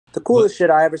The coolest shit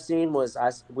I ever seen was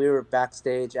we were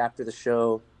backstage after the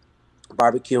show,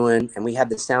 barbecuing, and we had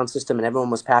the sound system, and everyone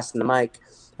was passing the mic.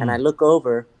 And I look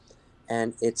over,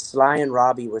 and it's Sly and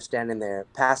Robbie were standing there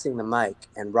passing the mic,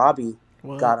 and Robbie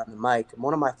What? got on the mic.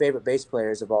 One of my favorite bass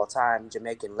players of all time,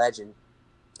 Jamaican legend,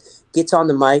 gets on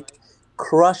the mic,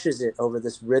 crushes it over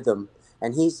this rhythm,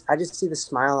 and I just see the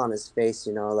smile on his face,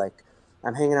 you know, like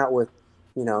I'm hanging out with,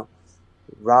 you know,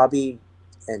 Robbie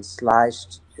and Sly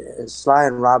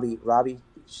and Robbie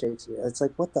Shakespeare. It's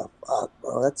like, what the fuck,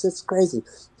 bro? It's crazy.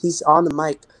 He's on the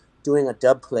mic doing a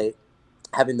dub plate,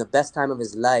 having the best time of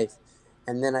his life.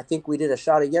 And then I think we did a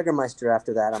shot of Jägermeister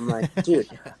after that. I'm like, dude,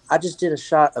 Yeah. I just did a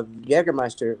shot of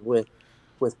Jägermeister with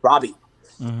Robbie.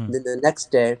 And then the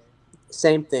next day,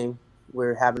 same thing.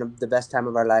 We're having the best time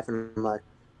of our life, and I'm like,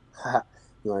 ha,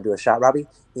 you want to do a shot, Robbie?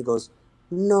 He goes,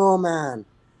 no, man.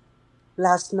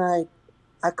 Last night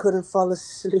I couldn't fall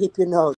asleep, you know.